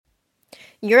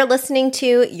You're listening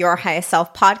to Your Highest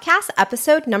Self podcast,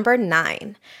 episode number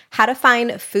 9, How to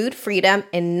Find Food Freedom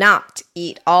and Not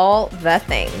Eat All the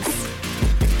Things.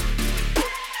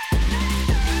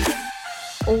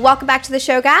 Welcome back to the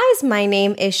show, guys. My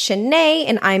name is Shanae,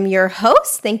 and I'm your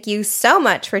host. Thank you so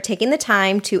much for taking the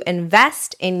time to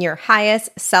invest in your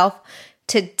highest self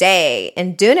today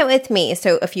and doing it with me.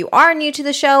 So if you are new to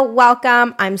the show,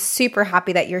 welcome. I'm super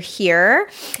happy that you're here.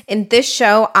 In this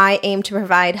show, I aim to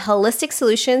provide holistic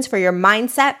solutions for your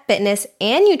mindset, fitness,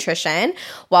 and nutrition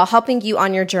while helping you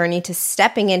on your journey to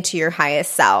stepping into your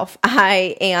highest self.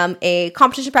 I am a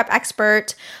competition prep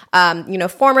expert,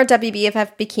 former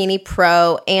WBFF bikini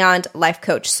pro and life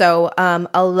coach. So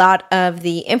a lot of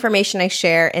the information I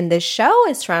share in this show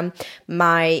is from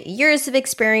my years of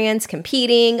experience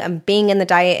competing and being in the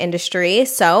diet industry.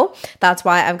 So that's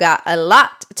why I've got a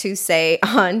lot to say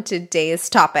on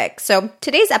today's topic. So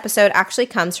today's episode actually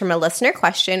comes from a listener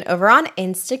question over on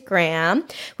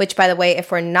Instagram, which, by the way,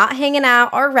 if we're not hanging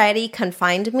out already, come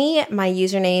find me. My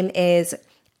username is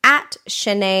at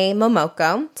Shanae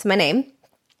Momoko. It's my name.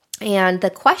 And the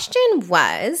question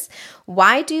was,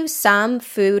 why do some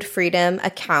food freedom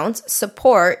accounts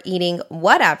support eating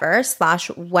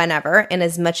whatever/whenever and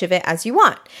as much of it as you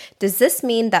want? Does this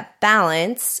mean that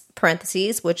balance,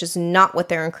 parentheses, which is not what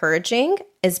they're encouraging,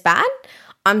 is bad?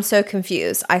 I'm so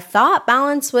confused. I thought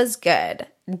balance was good.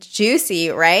 Juicy,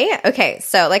 right? Okay,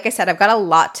 so like I said, I've got a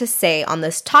lot to say on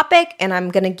this topic, and I'm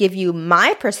going to give you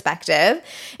my perspective.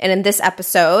 And in this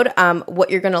episode, what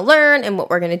you're going to learn and what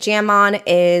we're going to jam on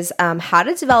is how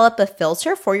to develop a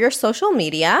filter for your social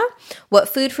media, what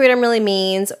food freedom really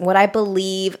means, what I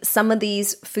believe some of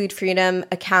these food freedom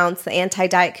accounts, the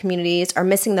anti-diet communities, are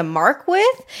missing the mark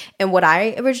with, and what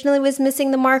I originally was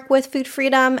missing the mark with food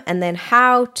freedom, and then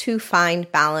how to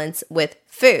find balance with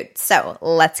food. So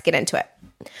let's get into it.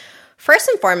 First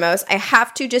and foremost, I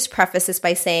have to just preface this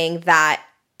by saying that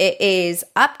it is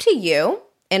up to you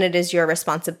and it is your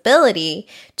responsibility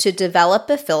to develop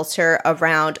a filter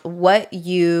around what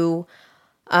you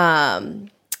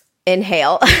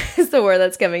inhale is the word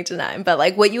that's coming to mind, but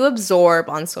like what you absorb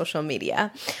on social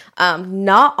media.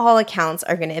 Not all accounts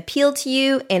are going to appeal to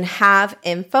you and have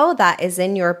info that is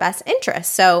in your best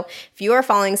interest. So if you are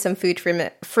following some food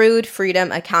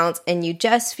freedom accounts and you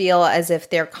just feel as if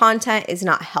their content is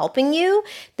not helping you,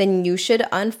 then you should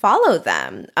unfollow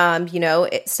them.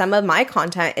 Some of my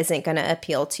content isn't going to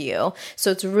appeal to you.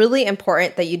 So it's really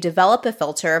important that you develop a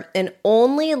filter and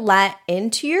only let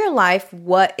into your life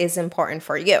what is important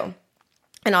for you.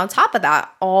 And on top of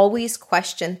that, always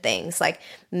question things, like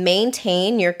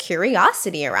maintain your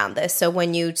curiosity around this. So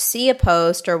when you see a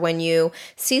post or when you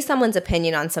see someone's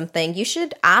opinion on something, you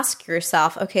should ask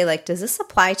yourself, okay, like, does this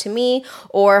apply to me?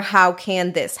 Or how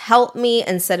can this help me?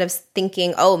 Instead of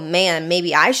thinking, oh man,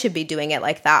 maybe I should be doing it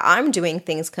like that. I'm doing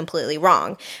things completely wrong.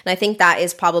 And I think that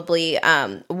is probably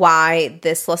why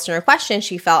this listener question,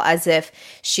 she felt as if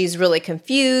she's really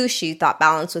confused. She thought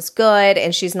balance was good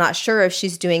and she's not sure if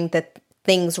she's doing the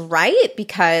things right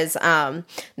because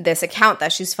this account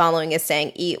that she's following is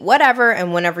saying eat whatever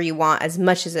and whenever you want, as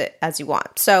much as you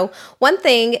want. So one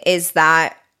thing is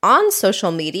that on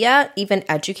social media, even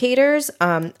educators,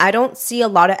 I don't see a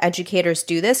lot of educators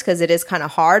do this because it is kind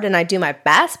of hard and I do my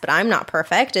best, but I'm not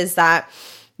perfect, is that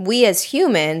we as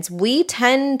humans, we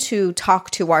tend to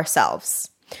talk to ourselves,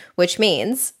 which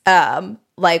means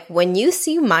like when you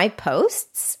see my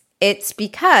posts, it's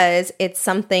because it's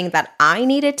something that I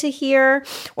needed to hear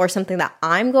or something that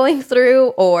I'm going through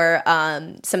or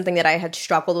something that I had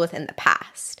struggled with in the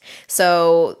past.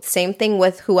 So same thing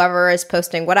with whoever is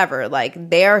posting whatever, like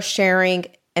they're sharing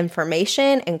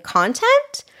information and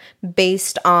content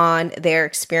based on their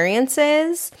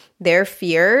experiences, their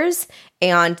fears,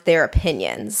 and their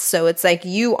opinions. So it's like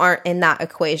you aren't in that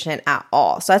equation at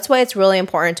all. So that's why it's really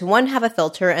important to, one, have a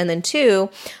filter, and then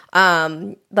two,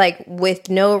 like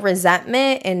with no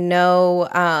resentment and no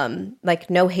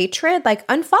hatred, like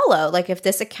unfollow. Like if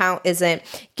this account isn't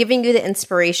giving you the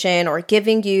inspiration or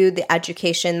giving you the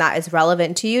education that is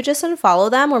relevant to you, just unfollow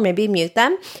them or maybe mute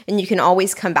them, and you can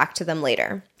always come back to them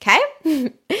later. Okay?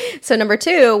 So number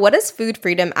 2, what does food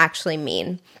freedom actually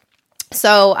mean?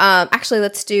 So actually,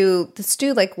 let's do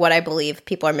like what I believe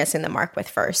people are missing the mark with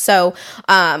first. So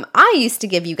I used to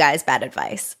give you guys bad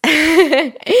advice.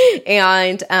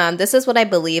 And this is what I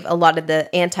believe a lot of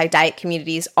the anti-diet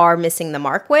communities are missing the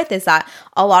mark with, is that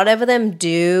a lot of them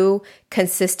do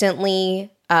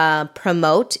consistently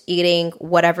promote eating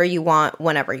whatever you want,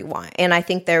 whenever you want. And I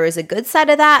think there is a good side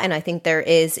of that. And I think there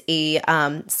is a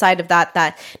side of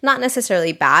that not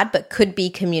necessarily bad, but could be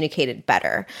communicated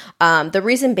better. The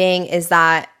reason being is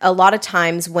that a lot of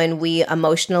times when we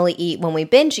emotionally eat, when we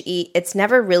binge eat, it's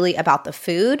never really about the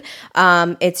food.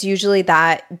 It's usually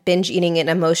that binge eating and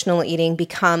emotional eating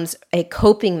becomes a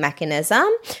coping mechanism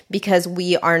because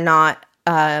we are not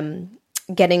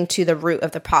getting to the root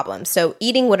of the problem. So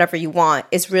eating whatever you want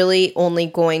is really only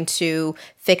going to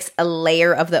fix a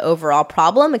layer of the overall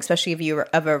problem, especially if you're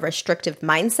of a restrictive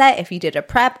mindset, if you did a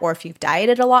prep or if you've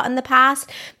dieted a lot in the past,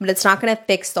 but it's not going to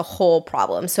fix the whole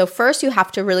problem. So first you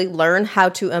have to really learn how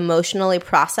to emotionally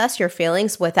process your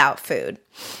feelings without food.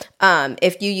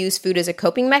 If you use food as a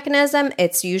coping mechanism,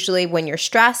 it's usually when you're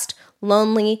stressed,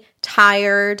 lonely,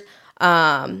 tired,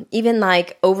 even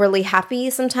like overly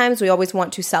happy. Sometimes we always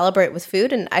want to celebrate with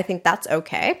food, and I think that's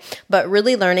okay. But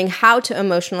really learning how to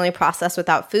emotionally process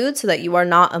without food so that you are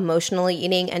not emotionally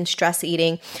eating and stress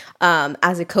eating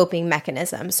as a coping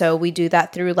mechanism. So we do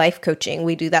that through life coaching.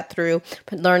 We do that through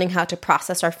learning how to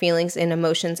process our feelings and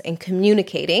emotions and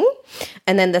communicating.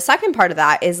 And then the second part of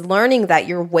that is learning that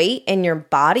your weight and your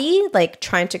body, like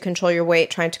trying to control your weight,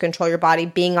 trying to control your body,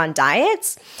 being on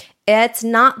diets, it's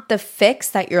not the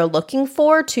fix that you're looking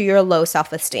for to your low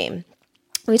self-esteem.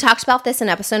 We talked about this in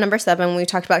episode number 7 when we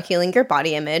talked about healing your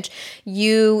body image.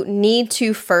 You need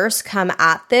to first come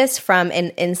at this from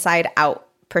an inside out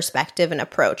perspective and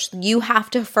approach. You have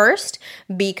to first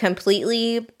be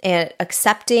completely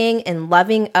accepting and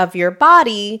loving of your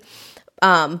body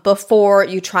before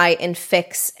you try and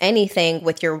fix anything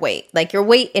with your weight. Like your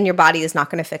weight in your body is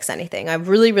not going to fix anything. I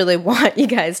really, really want you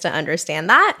guys to understand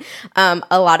that.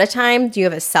 A lot of times you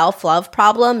have a self-love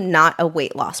problem, not a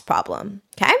weight loss problem.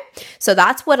 Okay. So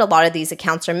that's what a lot of these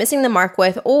accounts are missing the mark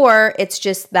with, or it's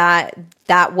just that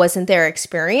wasn't their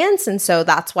experience. And so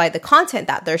that's why the content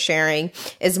that they're sharing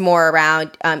is more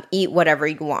around eat whatever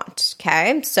you want.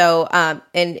 Okay. So,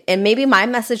 and maybe my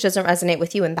message doesn't resonate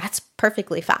with you, and that's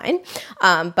perfectly fine.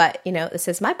 But this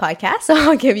is my podcast, so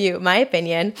I'll give you my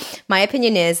opinion. My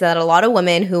opinion is that a lot of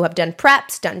women who have done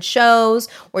preps, done shows,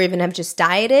 or even have just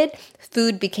dieted,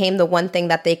 food became the one thing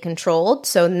that they controlled.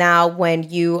 So now when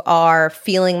you are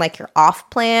feeling like you're off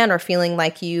plan or feeling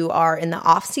like you are in the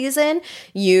off season,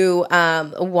 you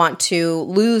want to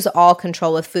lose all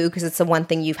control of food because it's the one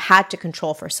thing you've had to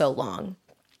control for so long.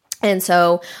 And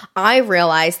so I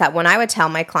realized that when I would tell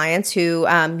my clients who,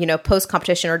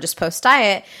 post-competition or just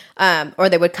post-diet, or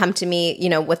they would come to me,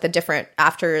 with a different,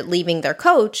 after leaving their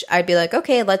coach, I'd be like,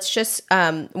 okay, let's just,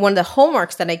 one of the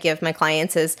homeworks that I give my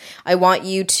clients is I want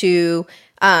you to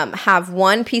have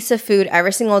one piece of food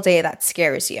every single day that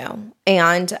scares you.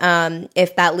 And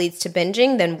if that leads to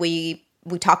binging, then we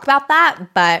talk about that.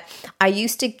 But I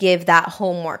used to give that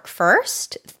homework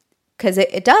first, because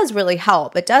it does really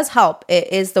help. It does help.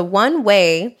 It is the one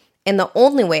way and the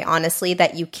only way, honestly,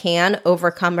 that you can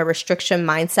overcome a restriction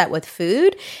mindset with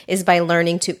food is by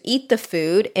learning to eat the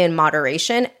food in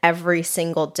moderation every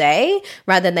single day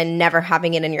rather than never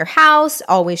having it in your house,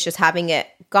 always just having it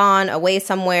gone away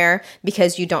somewhere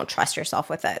because you don't trust yourself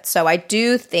with it. So I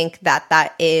do think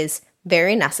that is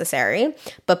very necessary.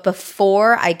 But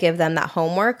before I give them that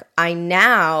homework, I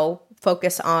now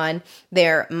focus on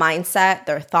their mindset,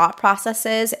 their thought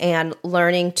processes, and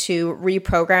learning to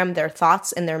reprogram their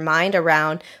thoughts in their mind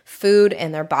around food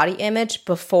and their body image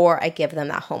before I give them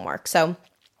that homework. So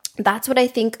that's what I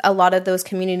think a lot of those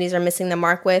communities are missing the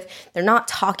mark with. They're not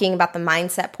talking about the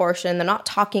mindset portion. They're not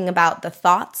talking about the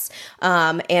thoughts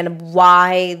and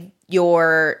why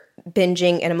your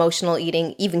binging and emotional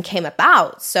eating even came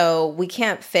about. So we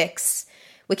can't fix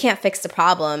the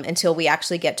problem until we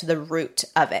actually get to the root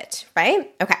of it, right?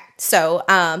 Okay, so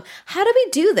how do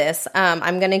we do this?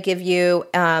 I'm going to give you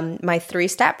my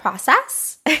 3-step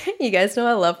process. You guys know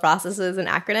I love processes and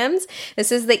acronyms.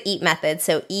 This is the EAT method,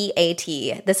 so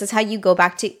EAT. This is how you go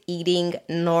back to eating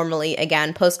normally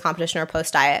again, post-competition or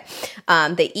post-diet.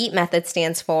 The EAT method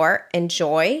stands for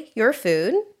enjoy your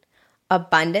food,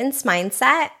 abundance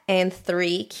mindset, and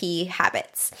 3 key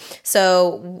habits.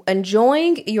 So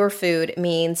enjoying your food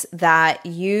means that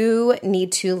you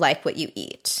need to like what you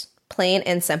eat. Plain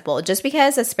and simple. Just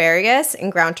because asparagus and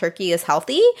ground turkey is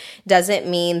healthy doesn't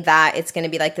mean that it's going to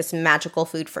be like this magical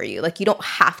food for you. Like you don't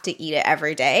have to eat it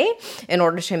every day in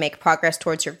order to make progress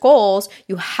towards your goals.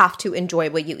 You have to enjoy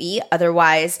what you eat.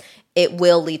 Otherwise, it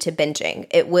will lead to binging.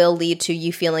 It will lead to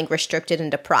you feeling restricted and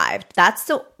deprived.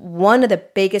 That's one of the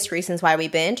biggest reasons why we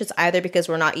binge. It's either because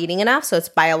we're not eating enough, so it's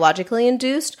biologically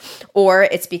induced, or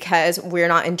it's because we're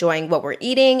not enjoying what we're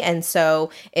eating, and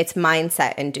so it's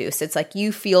mindset induced. It's like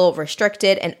you feel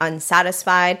restricted and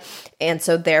unsatisfied, and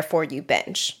so therefore you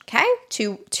binge. Okay?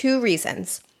 Two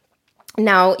reasons.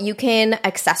 Now, you can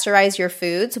accessorize your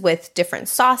foods with different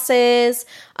sauces,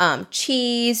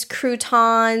 cheese,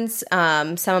 croutons.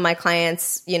 Some of my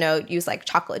clients, use like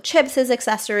chocolate chips as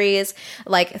accessories.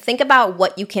 Like, think about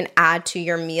what you can add to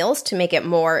your meals to make it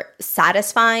more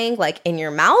satisfying, like in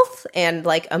your mouth and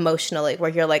like emotionally, where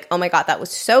you're like, oh my God, that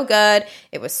was so good.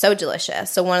 It was so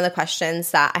delicious. So one of the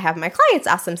questions that I have my clients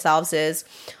ask themselves is,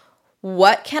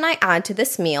 what can I add to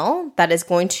this meal that is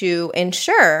going to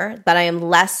ensure that I am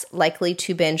less likely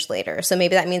to binge later? So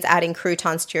maybe that means adding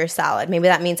croutons to your salad. Maybe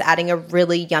that means adding a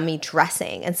really yummy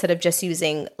dressing instead of just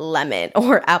using lemon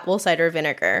or apple cider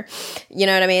vinegar. You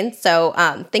know what I mean?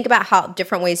 So think about how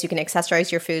different ways you can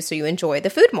accessorize your food so you enjoy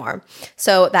the food more.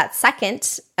 So that second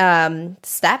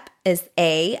step is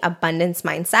abundance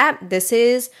mindset. This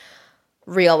is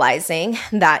realizing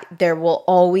that there will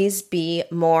always be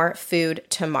more food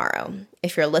tomorrow.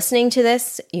 If you're listening to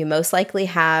this, you most likely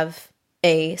have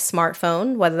a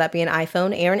smartphone, whether that be an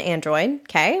iPhone or an Android,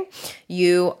 okay?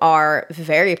 You are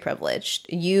very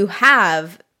privileged. You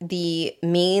have the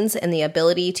means and the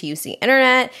ability to use the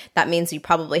internet. That means you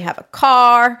probably have a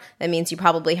car. That means you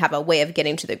probably have a way of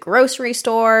getting to the grocery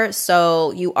store.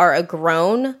 So you are a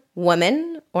grown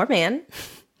woman or man.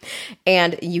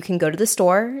 And you can go to the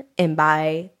store and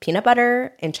buy peanut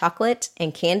butter and chocolate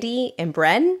and candy and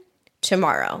bread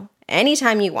tomorrow,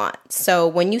 anytime you want. So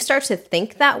when you start to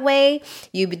think that way,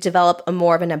 you develop a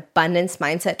more of an abundance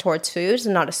mindset towards foods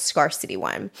and not a scarcity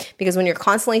one. Because when you're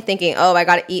constantly thinking, oh, I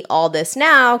got to eat all this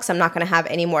now because I'm not going to have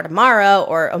any more tomorrow,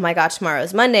 or oh my God, tomorrow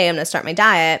is Monday, I'm going to start my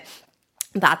diet.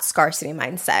 That's scarcity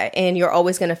mindset, and you're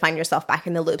always going to find yourself back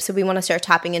in the loop. So we want to start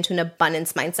tapping into an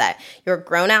abundance mindset. You're a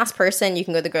grown-ass person. You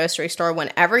can go to the grocery store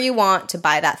whenever you want to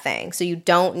buy that thing. So you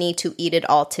don't need to eat it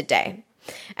all today.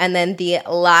 And then the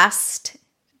last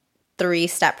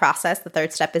 3-step process, the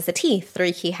third step is the T,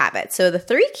 3 key habits. So the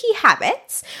 3 key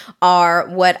habits are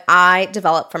what I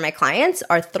develop for my clients,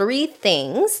 are 3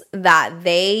 things that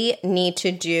they need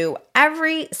to do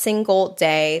every single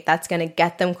day that's going to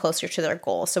get them closer to their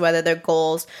goals. So whether their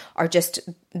goals are just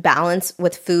balance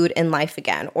with food and life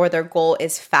again, or their goal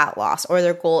is fat loss, or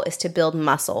their goal is to build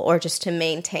muscle, or just to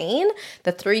maintain,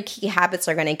 the 3 key habits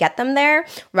are going to get them there,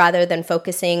 rather than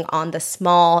focusing on the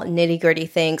small nitty-gritty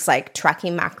things like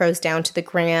tracking macros down to the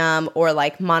gram, or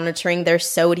like monitoring their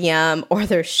sodium or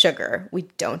their sugar. We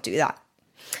don't do that.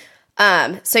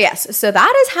 So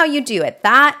that is how you do it.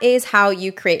 That is how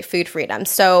you create food freedom.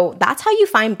 So that's how you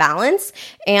find balance.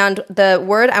 And the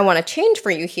word I want to change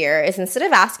for you here is, instead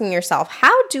of asking yourself,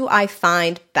 how do I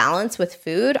find balance with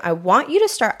food? I want you to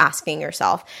start asking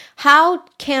yourself, how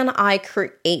can I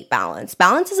create balance?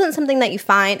 Balance isn't something that you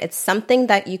find, it's something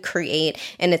that you create,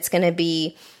 and it's going to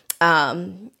be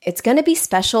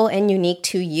special and unique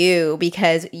to you,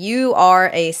 because you are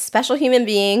a special human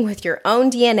being with your own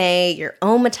DNA, your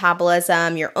own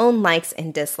metabolism, your own likes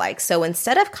and dislikes. So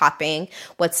instead of copying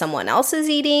what someone else is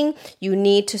eating, you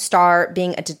need to start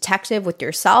being a detective with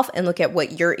yourself and look at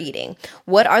what you're eating.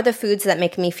 What are the foods that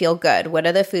make me feel good? What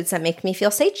are the foods that make me feel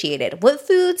satiated? What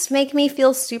foods make me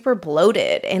feel super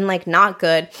bloated and like not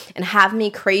good and have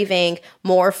me craving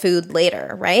more food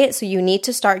later, right? So you need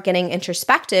to start getting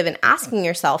introspective and asking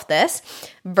yourself this,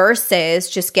 versus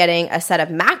just getting a set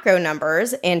of macro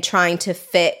numbers and trying to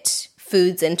fit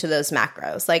foods into those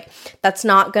macros. Like, that's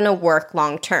not going to work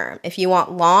long term. If you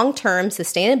want long-term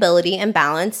sustainability and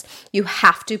balance, you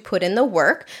have to put in the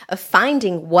work of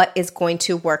finding what is going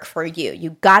to work for you.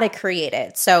 You got to create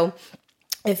it. So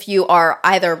if you are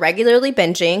either regularly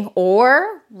binging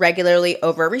or regularly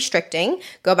over-restricting,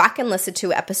 go back and listen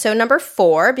to episode number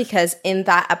 4, because in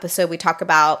that episode we talk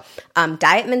about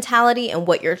diet mentality and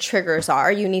what your triggers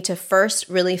are. You need to first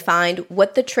really find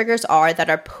what the triggers are that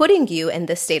are putting you in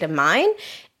this state of mind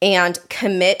and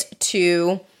commit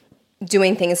to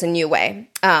doing things a new way.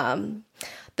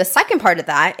 The second part of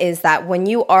that is that when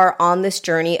you are on this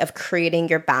journey of creating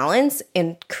your balance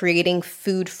and creating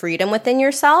food freedom within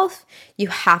yourself, you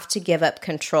have to give up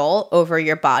control over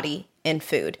your body in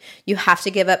food. You have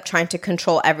to give up trying to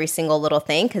control every single little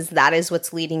thing because that is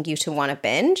what's leading you to want to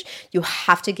binge. You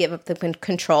have to give up the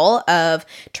control of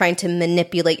trying to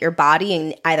manipulate your body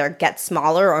and either get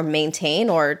smaller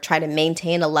or try to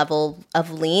maintain a level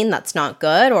of lean that's not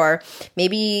good. Or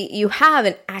maybe you have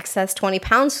an excess 20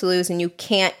 pounds to lose and you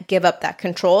can't give up that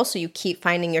control, so you keep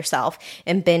finding yourself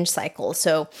in binge cycles.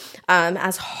 So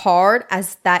as hard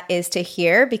as that is to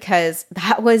hear, because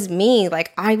that was me,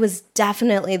 like I was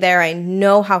definitely there. I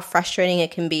know how frustrating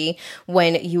it can be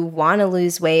when you want to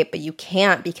lose weight, but you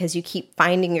can't because you keep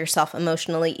finding yourself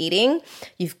emotionally eating.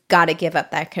 You've got to give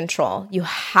up that control. You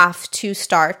have to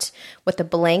start with a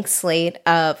blank slate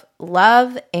of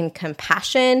love and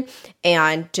compassion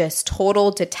and just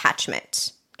total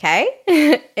detachment. Okay.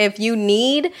 If you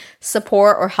need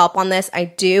support or help on this, I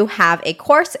do have a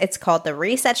course. It's called the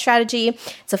Reset Strategy.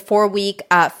 It's a 4-week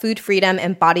food freedom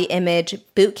and body image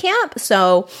boot camp.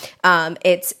 So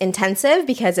it's intensive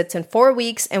because it's in 4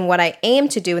 weeks. And what I aim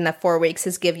to do in that 4 weeks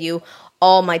is give you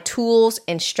all my tools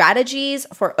and strategies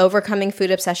for overcoming food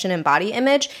obsession and body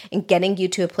image and getting you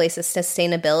to a place of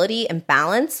sustainability and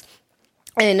balance.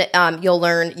 And you'll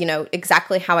learn,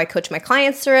 exactly how I coach my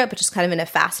clients through it, but just kind of in a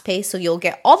fast pace. So you'll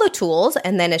get all the tools,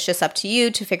 and then it's just up to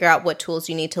you to figure out what tools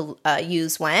you need to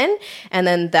use when. And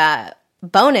then the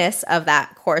bonus of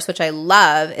that course, which I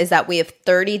love, is that we have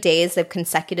 30 days of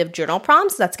consecutive journal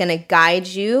prompts that's going to guide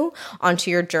you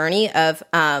onto your journey of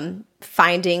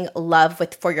finding love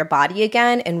for your body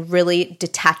again and really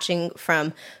detaching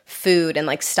from food and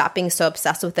like stop being so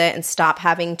obsessed with it and stop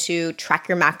having to track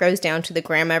your macros down to the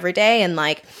gram every day and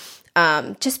like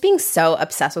just being so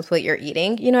obsessed with what you're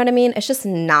eating. You know what I mean? It's just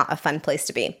not a fun place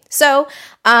to be. So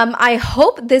I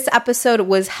hope this episode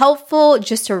was helpful.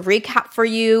 Just to recap for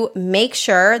you, make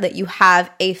sure that you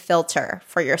have a filter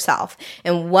for yourself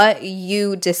and what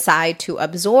you decide to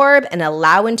absorb and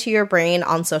allow into your brain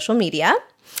on social media.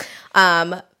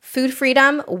 Food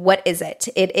freedom, what is it?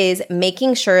 It is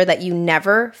making sure that you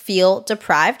never feel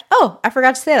deprived. Oh, I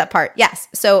forgot to say that part. Yes.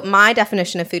 So my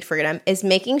definition of food freedom is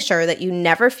making sure that you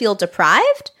never feel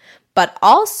deprived, but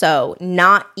also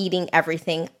not eating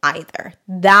everything either.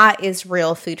 That is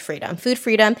real food freedom. Food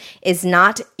freedom is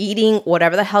not eating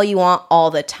whatever the hell you want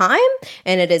all the time,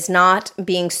 and it is not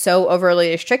being so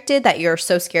overly restricted that you're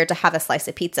so scared to have a slice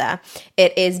of pizza.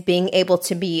 It is being able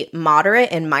to be moderate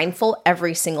and mindful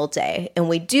every single day. And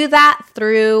we do that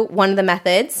through one of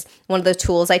the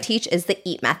tools I teach is the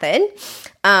EAT method.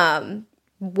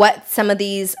 What some of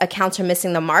these accounts are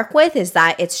missing the mark with is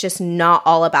that it's just not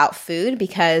all about food,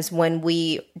 because when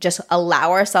we just allow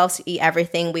ourselves to eat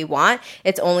everything we want,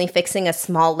 it's only fixing a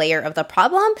small layer of the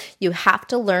problem. You have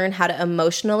to learn how to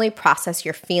emotionally process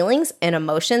your feelings and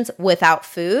emotions without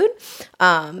food,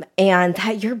 and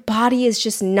that your body is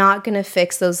just not going to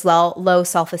fix those low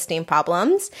self-esteem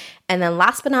problems. And then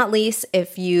last but not least,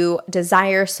 if you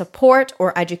desire support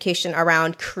or education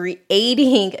around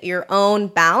creating your own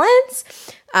balance,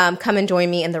 come and join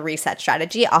me in the Reset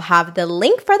Strategy. I'll have the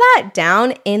link for that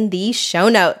down in the show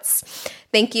notes.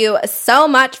 Thank you so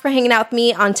much for hanging out with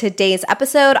me on today's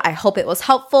episode. I hope it was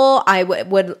helpful. I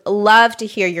would love to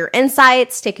hear your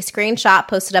insights. Take a screenshot,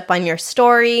 post it up on your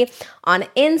story on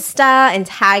Insta, and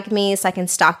tag me so I can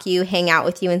stalk you, hang out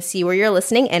with you, and see where you're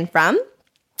listening in from.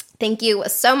 Thank you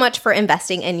so much for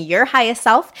investing in your highest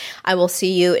self. I will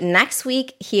see you next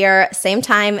week here, same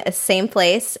time, same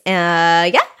place.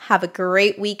 Have a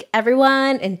great week,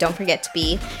 everyone. And don't forget to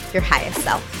be your highest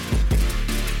self.